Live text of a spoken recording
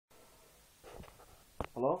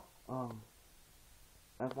Hello? I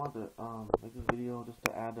just wanted to make this video just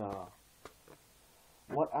to add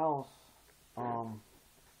what else um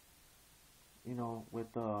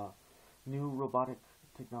with new robotic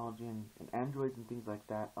technology and androids and things like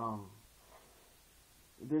that.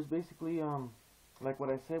 There's basically like what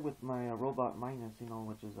I said with my robot Minus,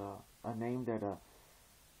 which is a name that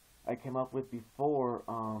I came up with before.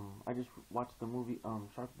 I just watched the movie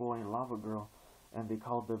Shark Boy and Lava Girl, and they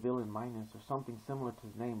called the villain Minus or something similar to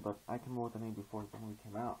his name, but I came up with the name before the movie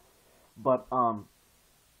came out. But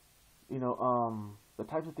the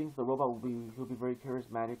types of things the robot will be, he'll be very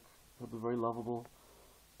charismatic, he'll be very lovable,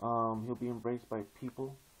 he'll be embraced by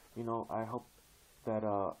people. I hope that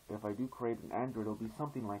if I do create an android, it'll be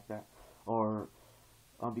something like that, or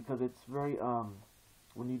because it's very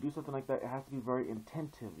when you do something like that, it has to be very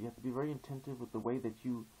intentive. You have to be very intentive with the way that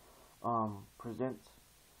you present,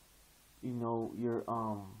 your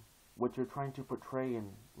what you're trying to portray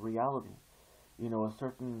in reality. A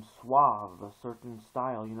certain suave, a certain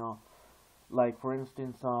style. Like for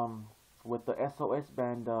instance, with the SoS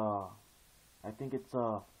band, I think it's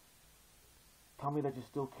 "Tell Me That You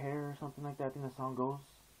Still Care" or something like that. I think the song goes.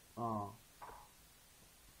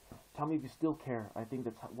 "Tell Me If You Still Care." I think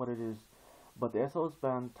that's what it is. But the SOS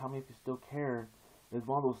band, "Tell Me If You Still Care," is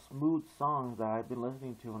one of those smooth songs that I've been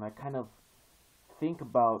listening to, and I kind of think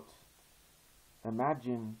about,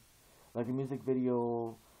 imagine, like a music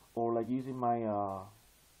video, or like using my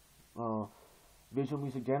visual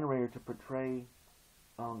music generator to portray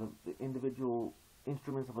the individual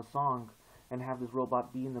instruments of a song, and have this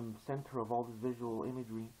robot be in the center of all this visual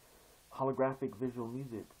imagery, holographic visual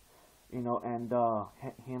music, and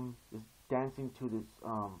him is dancing to this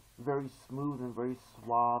very smooth and very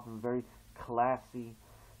suave and very classy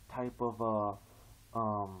type of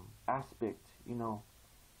aspect,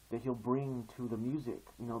 that he'll bring to the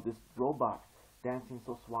music. This robot dancing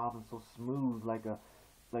so suave and so smooth, like a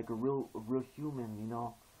real human.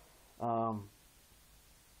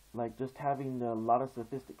 Like just having a lot of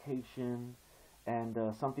sophistication and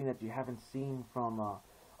something that you haven't seen from a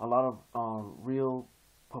lot of real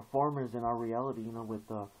performers in our reality.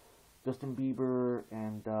 With Justin Bieber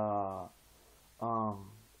and the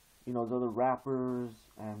other rappers,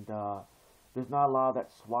 and there's not a lot of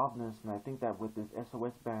that suaveness. And I think that with this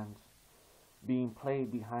SOS bands being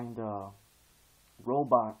played behind a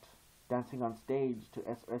robot dancing on stage to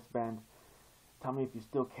SOS band, "Tell Me If You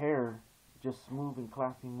Still Care," just smooth and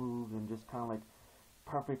classy moves, and just kind of like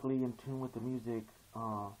perfectly in tune with the music.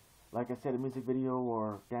 Like I said, a music video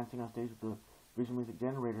or dancing on stage with the visual music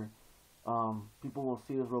generator. People will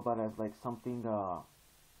see this robot as like something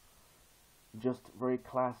just very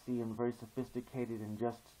classy and very sophisticated, and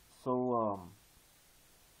just so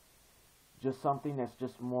just something that's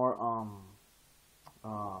just more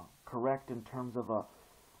correct in terms of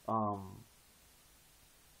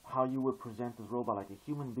how you would present this robot, like a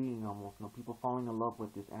human being almost. People falling in love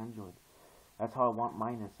with this android. That's how I want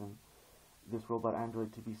Minus and this robot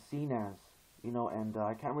android to be seen as. And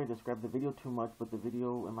I can't really describe the video too much, but the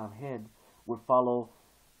video in my head would follow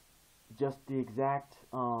just the exact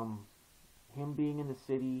him being in the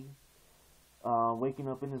city, waking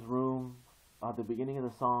up in his room. The beginning of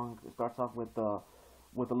the song, it starts off with a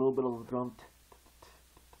little bit of drum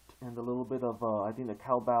and a little bit of I think the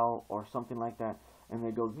cowbell or something like that, and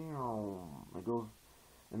it goes,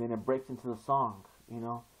 and then it breaks into the song,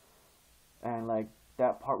 and like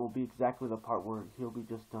that part will be exactly the part where he'll be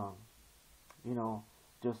just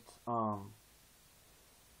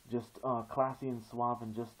classy and suave,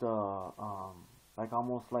 and just like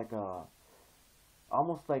almost like a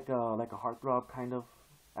heartthrob kind of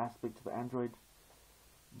aspect to the android.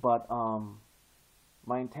 But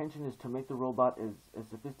my intention is to make the robot as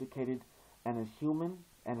sophisticated and as human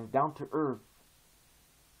and as down to earth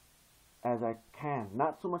as I can.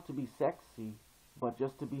 Not so much to be sexy, but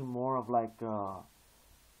just to be more of like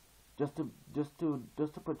just to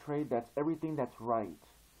portray that's everything that's right.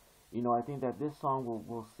 I think that this song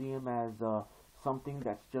will see him as something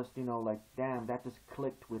that's just, like, damn, that just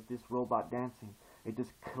clicked with this robot dancing. It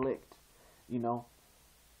just clicked,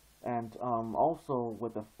 And also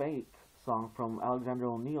with the Fake song from Alexander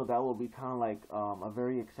O'Neal, that will be kind of like a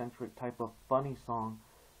very eccentric type of funny song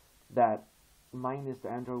that Minus the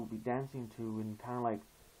android will be dancing to, and kind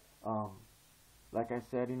of like I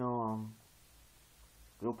said, he'll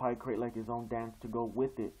probably create like his own dance to go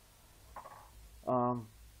with it.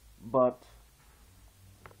 But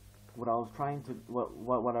what I was trying to,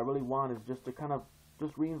 what I really want is just to kind of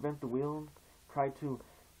just reinvent the wheel, try to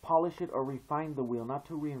polish it or refine the wheel, not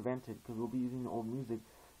to reinvent it, because we'll be using old music,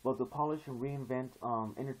 but to polish and reinvent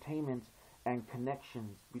entertainment and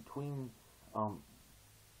connections between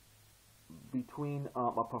between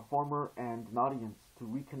a performer and an audience, to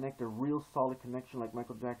reconnect a real solid connection like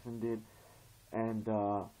Michael Jackson did, and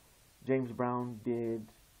James Brown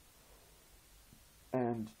did,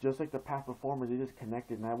 and just like the past performers, they just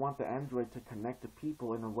connected. And I want the android to connect to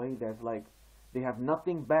people in a way that's like they have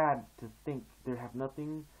nothing bad to think, they have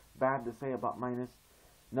nothing bad to say about Minus,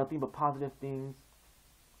 nothing but positive things.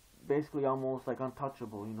 Basically, almost like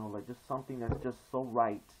untouchable, you know, like just something that's just so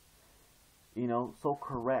right, you know, so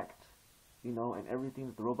correct, you know, and everything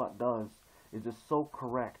that the robot does is just so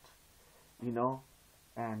correct, you know.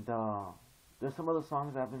 And there's some other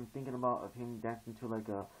songs I've been thinking about of him dancing to, like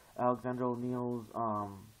Alexander O'Neal's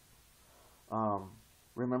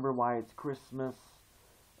Remember Why It's Christmas.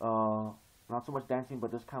 Not so much dancing,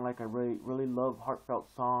 but just kind of like a really love heartfelt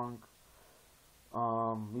song,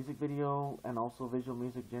 music video, and also visual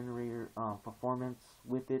music generator performance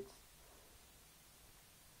with it.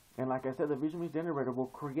 And like I said, the visual music generator will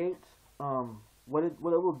create what it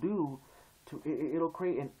will do to it'll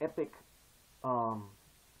create an epic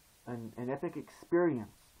an epic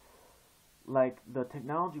experience. Like the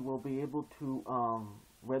technology will be able to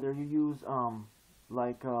whether you use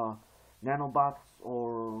like nanobots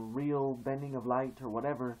or real bending of light or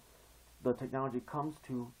whatever the technology comes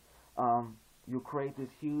to, you create this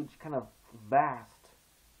huge kind of vast,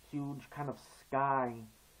 huge kind of sky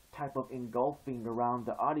type of engulfing around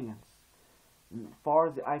the audience. As far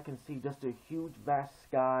as the eye can see, just a huge vast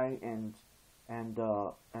sky, and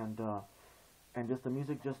just the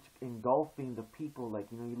music just engulfing the people.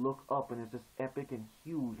 Like, you know, you look up and it's just epic and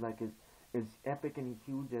huge, like as epic and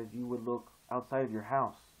huge as you would look outside of your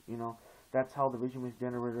house, you know. That's how the visual music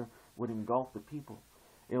generator would engulf the people.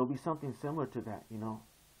 It'll be something similar to that, you know.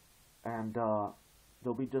 And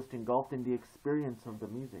they'll be just engulfed in the experience of the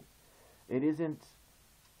music. It isn't,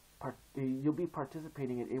 you'll be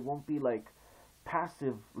participating in it. It won't be like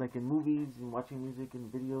passive, like in movies and watching music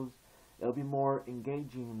and videos. It'll be more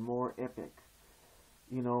engaging and more epic.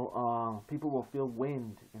 You know, people will feel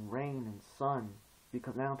wind and rain and sun,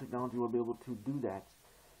 because nanotechnology will be able to do that.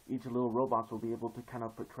 Each little robots will be able to kind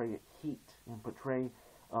of portray heat and portray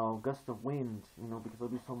gusts of wind, you know, because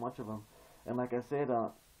there'll be so much of them. And like I said,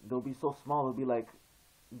 they'll be so small, they'll be like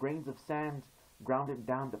grains of sand grounded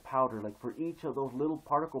down to powder. Like for each of those little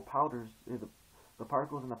particle powders, the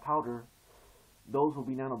particles in the powder, those will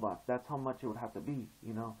be nanobots. That's how much it would have to be,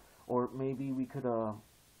 you know. Or maybe we could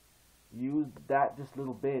use that just a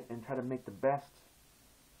little bit and try to make the best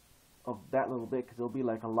of that little bit, because it'll be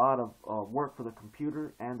like a lot of work for the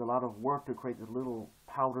computer and a lot of work to create this little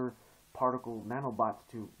powder particle nanobots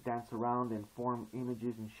to dance around and form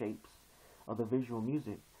images and shapes of the visual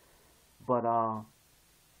music. But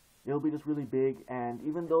it'll be just really big, and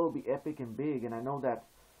even though it'll be epic and big, and I know that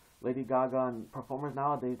Lady Gaga and performers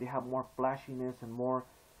nowadays, they have more flashiness and more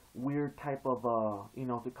weird type of you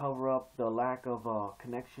know, to cover up the lack of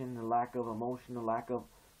connection, the lack of emotion, the lack of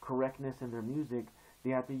correctness in their music. They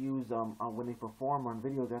have to use when they perform on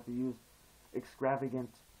videos, they have to use extravagant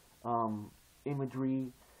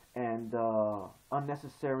imagery and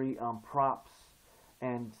unnecessary props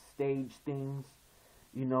and stage things,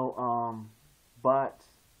 you know. But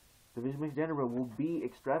the visual mix generator will be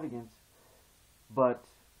extravagant, but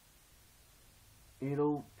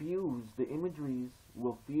it'll fuse, the imageries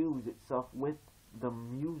will fuse itself with the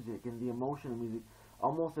music and the emotion of music,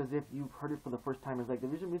 almost as if you've heard it for the first time. It's like the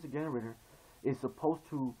visual music generator is supposed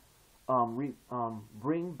to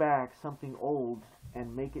bring back something old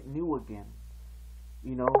and make it new again.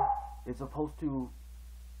 You know, it's supposed to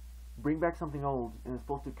bring back something old and it's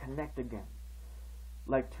supposed to connect again,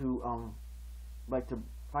 like to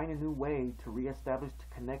find a new way to reestablish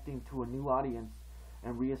connecting to a new audience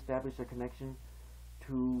and reestablish a connection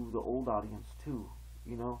to the old audience too.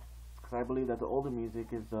 You know, because I believe that the older music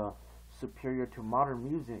is superior to modern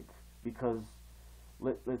music, because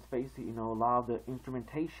let's face it, you know, a lot of the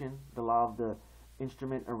instrumentation, a lot of the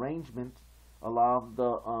instrument arrangement, a lot of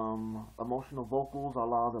the emotional vocals, a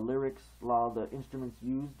lot of the lyrics, a lot of the instruments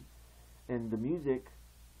used in the music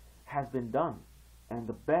has been done, and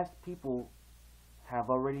the best people have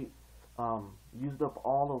already used up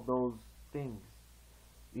all of those things,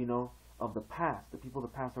 you know, of the past. The people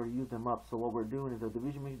of the past already used them up. So what we're doing is that the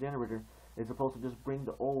visual music generator is supposed to just bring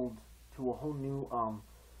the old to a whole new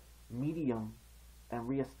medium and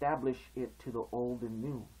reestablish it to the old and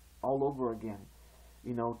new all over again,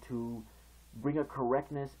 you know, to bring a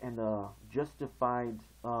correctness and a justified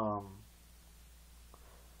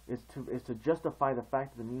is to justify the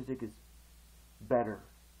fact that the music is better,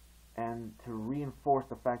 and to reinforce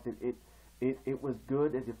the fact that it was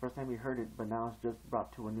good as the first time we heard it, but now it's just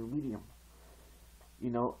brought to a new medium, you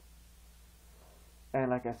know. And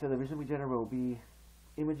like I said, the vision regenerator will be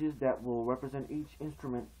images that will represent each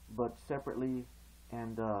instrument, but separately,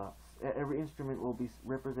 and every instrument will be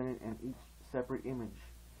represented in each separate image.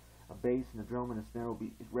 A bass and a drum and a snare will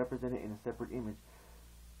be represented in a separate image,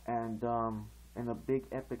 and in a big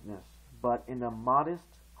epicness, but in a modest,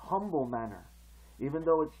 humble manner. Even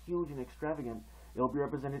though it's huge and extravagant, it will be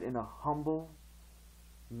represented in a humble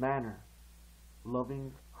manner,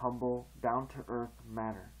 loving, humble, down-to-earth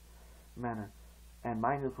manner. And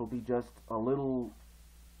Minus will be just a little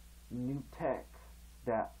new tech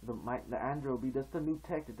that the Android will be just a new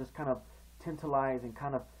tech that just kind of tantalize and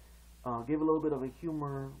kind of give a little bit of a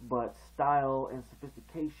humor, but style and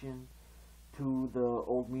sophistication to the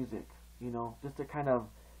old music. You know, just to kind of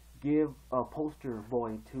give a poster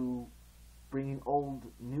boy to bringing old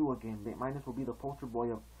new again. Minus will be the poster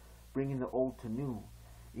boy of bringing the old to new.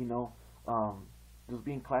 You know, just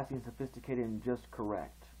being classy and sophisticated and just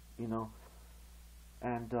correct. You know,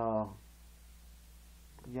 and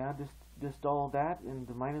yeah, just all that, and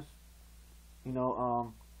the Minus, you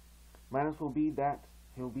know, Minus will be that.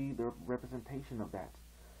 He'll be the representation of that,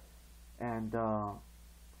 and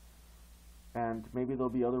maybe there'll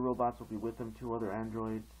be other robots will be with him too, other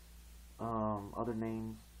androids, other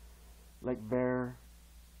names like Bear,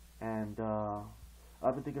 and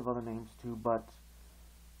I've been thinking of other names too. But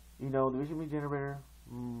you know, the Vision Regenerator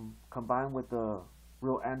combined with the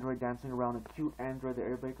real android dancing around, a cute android that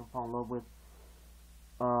everybody can fall in love with,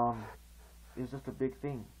 is just a big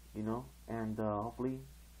thing, you know, and hopefully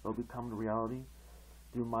it'll become the reality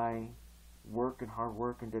through my work and hard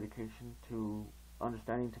work and dedication to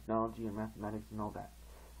understanding technology and mathematics and all that.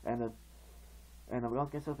 And we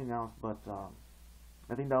also get something else, but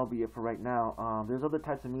I think that'll be it for right now. There's other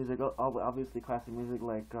types of music, obviously classic music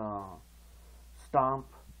like Stomp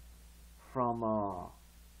from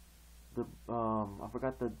I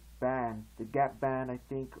forgot the band, the Gap Band, I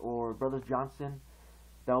think, or Brothers Johnson.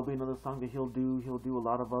 That'll be another song that he'll do. He'll do a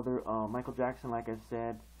lot of other Michael Jackson, like I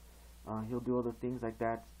said. He'll do other things like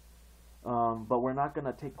that. But we're not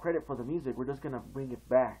gonna take credit for the music. We're just gonna bring it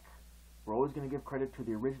back. We're always gonna give credit to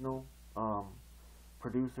the original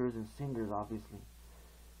producers and singers, obviously.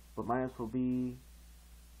 But Minus will be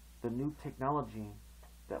the new technology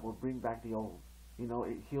that will bring back the old. You know,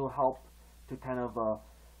 he'll help to kind of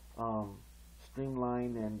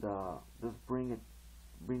streamline and just bring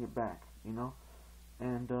it back. You know,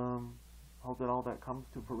 and hope that all that comes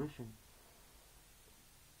to fruition.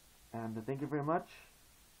 And thank you very much.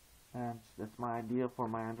 And that's my idea for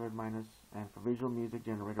my Android Minus, and for Visual Music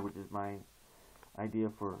Generator, which is my idea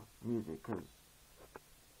for music, because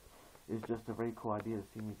it's just a very cool idea to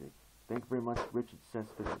see music. Thank you very much, Richard Says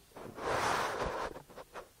Physics.